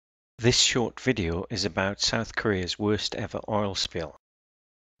This short video is about South Korea's worst ever oil spill.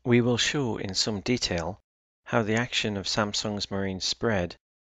 We will show in some detail how the action of Samsung's marine spread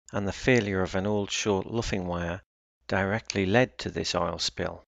and the failure of an old short luffing wire directly led to this oil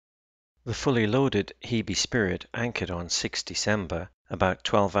spill. The fully loaded Hebei Spirit anchored on 6 December, about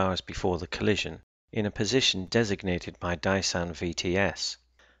 12 hours before the collision, in a position designated by Daisan VTS.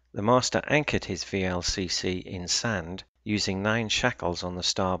 The master anchored his VLCC in sand using 9 shackles on the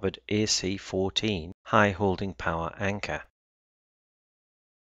starboard AC-14 high holding power anchor.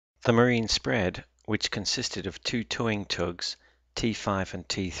 The marine spread, which consisted of 2 towing tugs, T5 and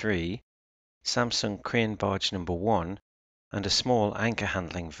T3, Samsung crane barge number 1, and a small anchor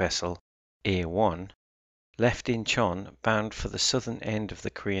handling vessel, A1, left Incheon bound for the southern end of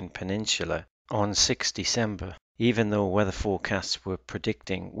the Korean peninsula on 6 December, even though weather forecasts were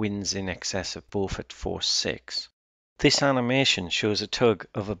predicting winds in excess of Beaufort Force 6. This animation shows a tug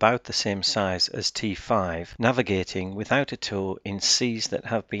of about the same size as T5 navigating without a tow in seas that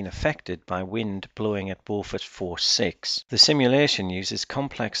have been affected by wind blowing at Beaufort Force 6. The simulation uses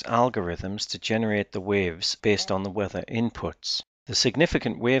complex algorithms to generate the waves based on the weather inputs. The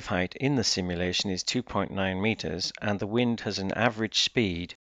significant wave height in the simulation is 2.9 meters and the wind has an average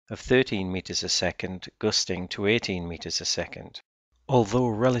speed of 13 meters a second, gusting to 18 meters a second. Although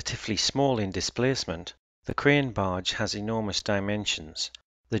relatively small in displacement, the crane barge has enormous dimensions.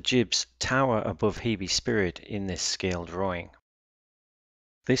 The jibs tower above Hebei Spirit in this scale drawing.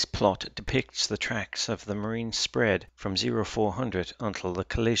 This plot depicts the tracks of the marine spread from 0400 until the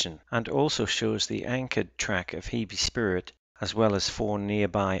collision, and also shows the anchored track of Hebei Spirit as well as 4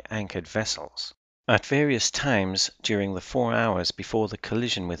 nearby anchored vessels. At various times during the 4 hours before the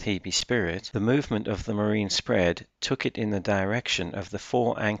collision with Hebei Spirit, the movement of the marine spread took it in the direction of the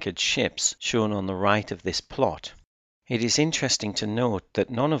 4 anchored ships shown on the right of this plot. It is interesting to note that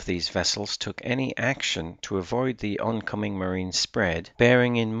none of these vessels took any action to avoid the oncoming marine spread,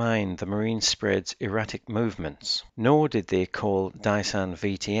 bearing in mind the marine spread's erratic movements, nor did they call Daisan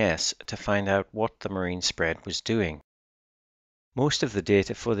VTS to find out what the marine spread was doing. Most of the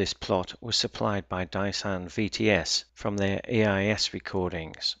data for this plot was supplied by Daisan VTS from their AIS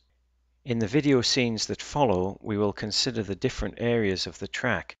recordings. In the video scenes that follow, we will consider the different areas of the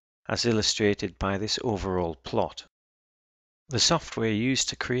track as illustrated by this overall plot. The software used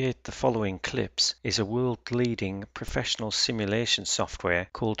to create the following clips is a world-leading professional simulation software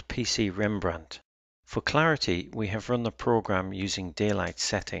called PC Rembrandt. For clarity, we have run the program using daylight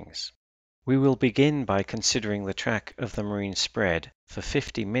settings. We will begin by considering the track of the marine spread for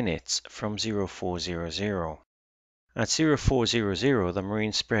 50 minutes from 0400. At 0400, the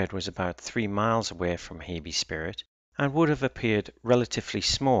marine spread was about 3 miles away from Hebei Spirit and would have appeared relatively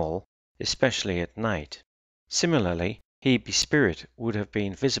small, especially at night. Similarly, Hebei Spirit would have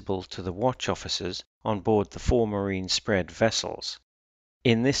been visible to the watch officers on board the 4 marine spread vessels.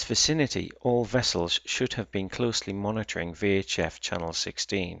 In this vicinity, all vessels should have been closely monitoring VHF channel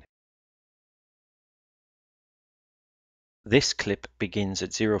 16. This clip begins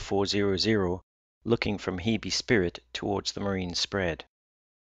at 0400, looking from Hebei Spirit towards the marine spread.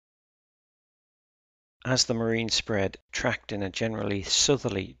 As the marine spread tracked in a generally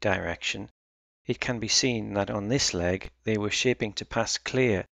southerly direction, it can be seen that on this leg they were shaping to pass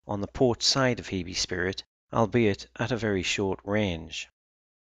clear on the port side of Hebei Spirit, albeit at a very short range.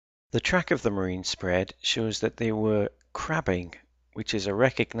 The track of the marine spread shows that they were crabbing, which is a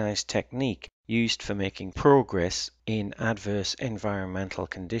recognized technique used for making progress in adverse environmental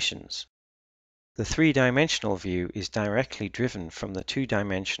conditions. The 3-dimensional view is directly driven from the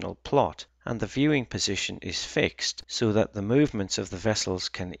 2-dimensional plot, and the viewing position is fixed so that the movements of the vessels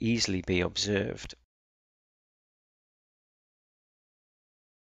can easily be observed.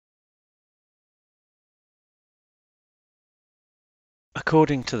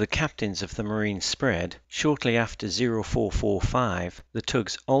 According to the captains of the marine spread, shortly after 0445, the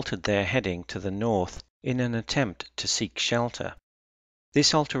tugs altered their heading to the north in an attempt to seek shelter.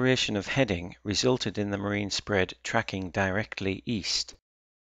 This alteration of heading resulted in the marine spread tracking directly east.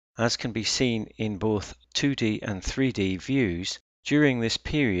 As can be seen in both 2D and 3D views, during this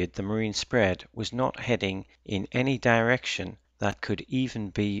period the marine spread was not heading in any direction that could even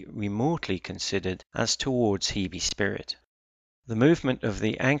be remotely considered as towards Hebei Spirit. The movement of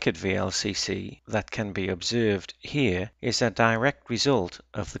the anchored VLCC that can be observed here is a direct result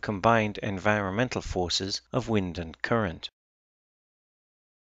of the combined environmental forces of wind and current.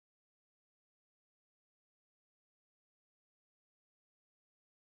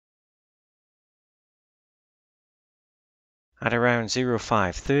 At around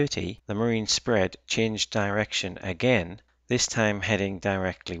 0530, the marine spread changed direction again, this time heading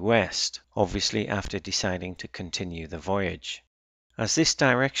directly west, obviously after deciding to continue the voyage. As this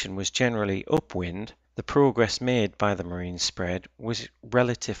direction was generally upwind, the progress made by the marine spread was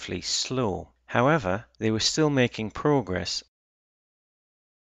relatively slow. However, they were still making progress.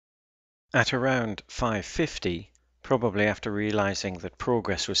 At around 5:50, probably after realizing that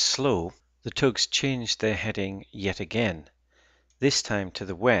progress was slow, the tugs changed their heading yet again, this time to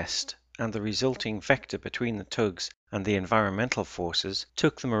the west, and the resulting vector between the tugs and the environmental forces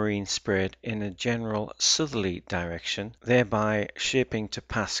took the marine spread in a general southerly direction, thereby shaping to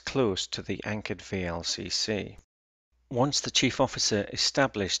pass close to the anchored VLCC. Once the chief officer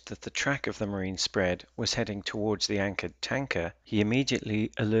established that the track of the marine spread was heading towards the anchored tanker, he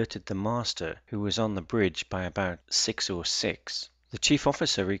immediately alerted the master, who was on the bridge by about 6:06. The chief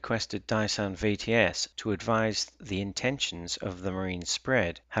officer requested Daisan VTS to advise the intentions of the marine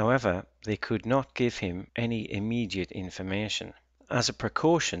spread. However, they could not give him any immediate information. As a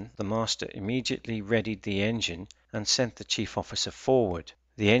precaution, the master immediately readied the engine and sent the chief officer forward.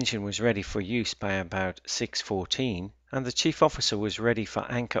 The engine was ready for use by about 6:14, and the chief officer was ready for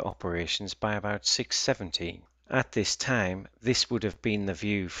anchor operations by about 6:17. At this time, this would have been the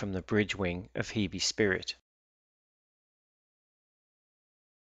view from the bridge wing of Hebei Spirit.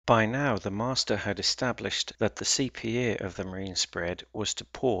 By now the master had established that the CPA of the marine spread was to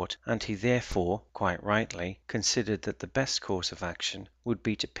port, and he therefore, quite rightly, considered that the best course of action would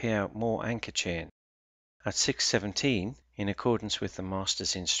be to pay out more anchor chain. At 6:17, in accordance with the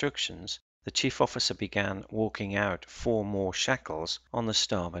master's instructions, the chief officer began walking out 4 more shackles on the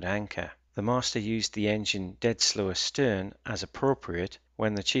starboard anchor. The master used the engine dead slow astern as appropriate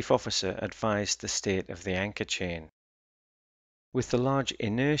when the chief officer advised the state of the anchor chain. With the large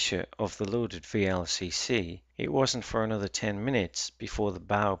inertia of the loaded VLCC, it wasn't for another 10 minutes before the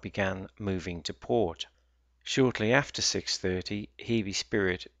bow began moving to port. Shortly after 6:30, Hebei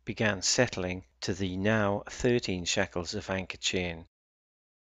Spirit began settling to the now 13 shackles of anchor chain.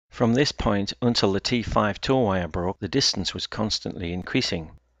 From this point until the T5 tow wire broke, the distance was constantly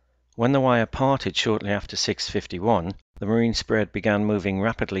increasing. When the wire parted shortly after 6:51, the marine spread began moving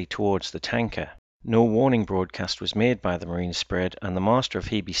rapidly towards the tanker. No warning broadcast was made by the marine spread, and the master of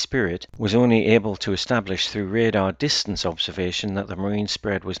Hebei Spirit was only able to establish through radar distance observation that the marine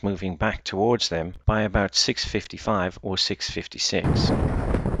spread was moving back towards them by about 6:55 or 6:56.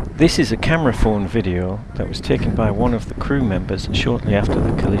 This is a camera phone video that was taken by one of the crew members shortly after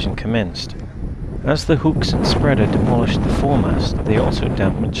the collision commenced. As the hooks and spreader demolished the foremast, they also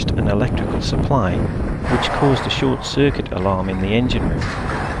damaged an electrical supply, which caused a short circuit alarm in the engine room.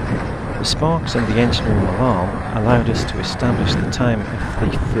 The sparks and the engine room alarm allowed us to establish the time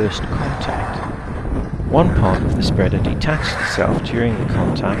of the first contact. One part of the spreader detached itself during the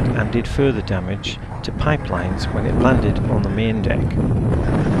contact and did further damage to pipelines when it landed on the main deck.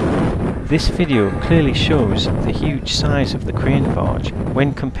 This video clearly shows the huge size of the crane barge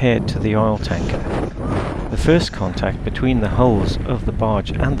when compared to the oil tanker. The first contact between the hulls of the barge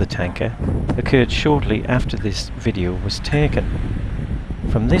and the tanker occurred shortly after this video was taken.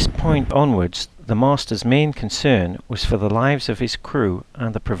 From this point onwards, the master's main concern was for the lives of his crew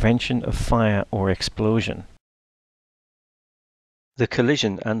and the prevention of fire or explosion. The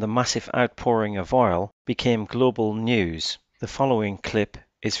collision and the massive outpouring of oil became global news. The following clip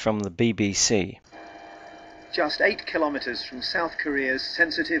is from the BBC. Just 8 kilometers from South Korea's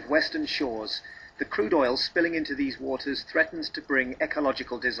sensitive western shores, the crude oil spilling into these waters threatens to bring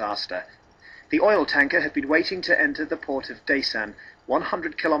ecological disaster. The oil tanker had been waiting to enter the port of Daesan,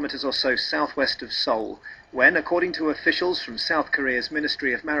 100 kilometers or so southwest of Seoul, when, according to officials from South Korea's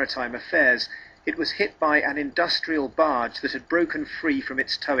Ministry of Maritime Affairs, it was hit by an industrial barge that had broken free from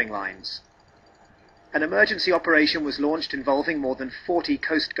its towing lines. An emergency operation was launched involving more than 40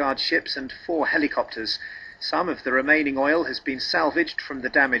 Coast Guard ships and 4 helicopters. Some of the remaining oil has been salvaged from the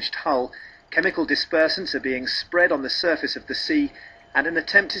damaged hull, chemical dispersants are being spread on the surface of the sea, and an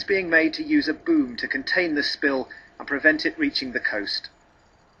attempt is being made to use a boom to contain the spill and prevent it reaching the coast.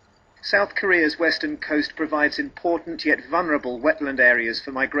 South Korea's western coast provides important yet vulnerable wetland areas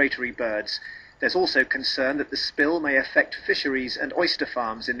for migratory birds. There's also concern that the spill may affect fisheries and oyster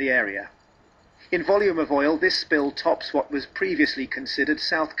farms in the area. In volume of oil, this spill tops what was previously considered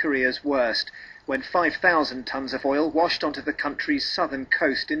South Korea's worst, when 5,000 tons of oil washed onto the country's southern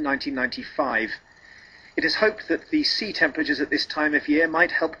coast in 1995. It is hoped that the sea temperatures at this time of year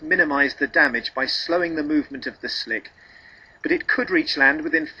might help minimize the damage by slowing the movement of the slick. But it could reach land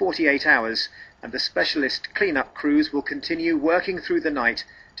within 48 hours, and the specialist cleanup crews will continue working through the night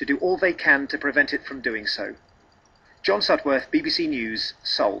to do all they can to prevent it from doing so. John Sutworth, BBC News,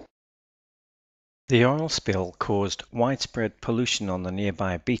 Seoul. The oil spill caused widespread pollution on the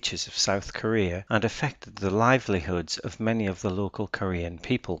nearby beaches of South Korea and affected the livelihoods of many of the local Korean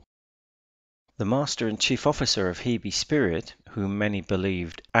people. The Master and Chief Officer of Hebei Spirit, whom many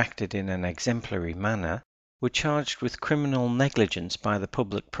believed acted in an exemplary manner, were charged with criminal negligence by the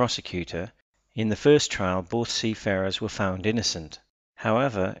public prosecutor. In the first trial, both seafarers were found innocent.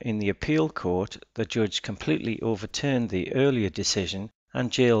 However, in the appeal court, the judge completely overturned the earlier decision and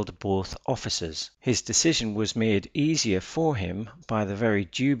jailed both officers. His decision was made easier for him by the very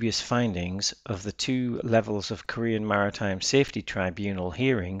dubious findings of the 2 levels of Korean Maritime Safety Tribunal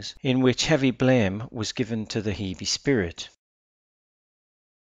hearings, in which heavy blame was given to the Hebei Spirit.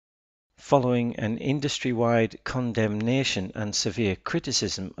 Following an industry-wide condemnation and severe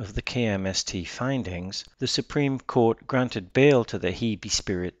criticism of the KMST findings, the Supreme Court granted bail to the Hebei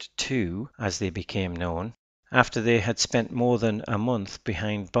Spirit II, as they became known, after they had spent more than a month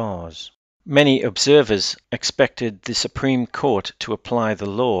behind bars. Many observers expected the Supreme Court to apply the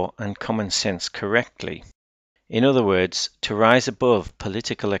law and common sense correctly. In other words, to rise above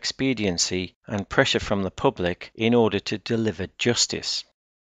political expediency and pressure from the public in order to deliver justice.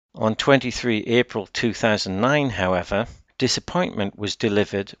 On 23 April 2009, however, disappointment was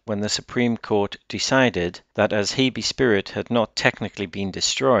delivered when the Supreme Court decided that as Hebei Spirit had not technically been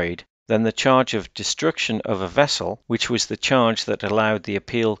destroyed, then the charge of destruction of a vessel, which was the charge that allowed the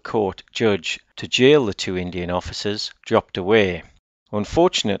appeal court judge to jail the 2 Indian officers, dropped away.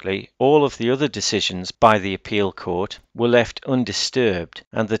 Unfortunately, all of the other decisions by the appeal court were left undisturbed,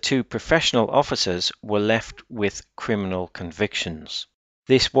 and the 2 professional officers were left with criminal convictions.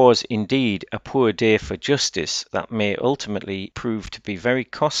 This was indeed a poor day for justice that may ultimately prove to be very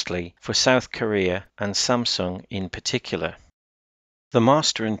costly for South Korea and Samsung in particular. The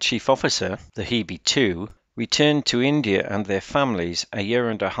Master and Chief Officer, the Hebei II, returned to India and their families a year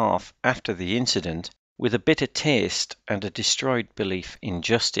and a half after the incident with a bitter taste and a destroyed belief in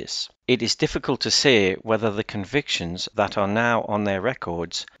justice. It is difficult to say whether the convictions that are now on their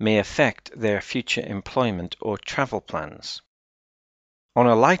records may affect their future employment or travel plans. On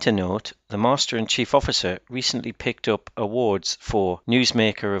a lighter note, the Master and Chief Officer recently picked up awards for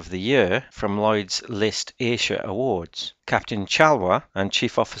Newsmaker of the Year from Lloyd's List Asia Awards. Captain Chalwa and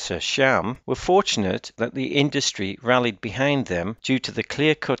Chief Officer Shyam were fortunate that the industry rallied behind them due to the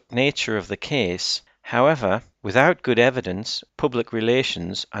clear-cut nature of the case. However, without good evidence, public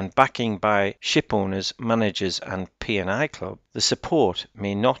relations, and backing by ship owners, managers, and P&I Club, the support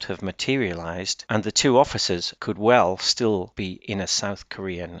may not have materialized, and the 2 officers could well still be in a South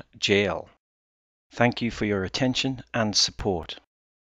Korean jail. Thank you for your attention and support.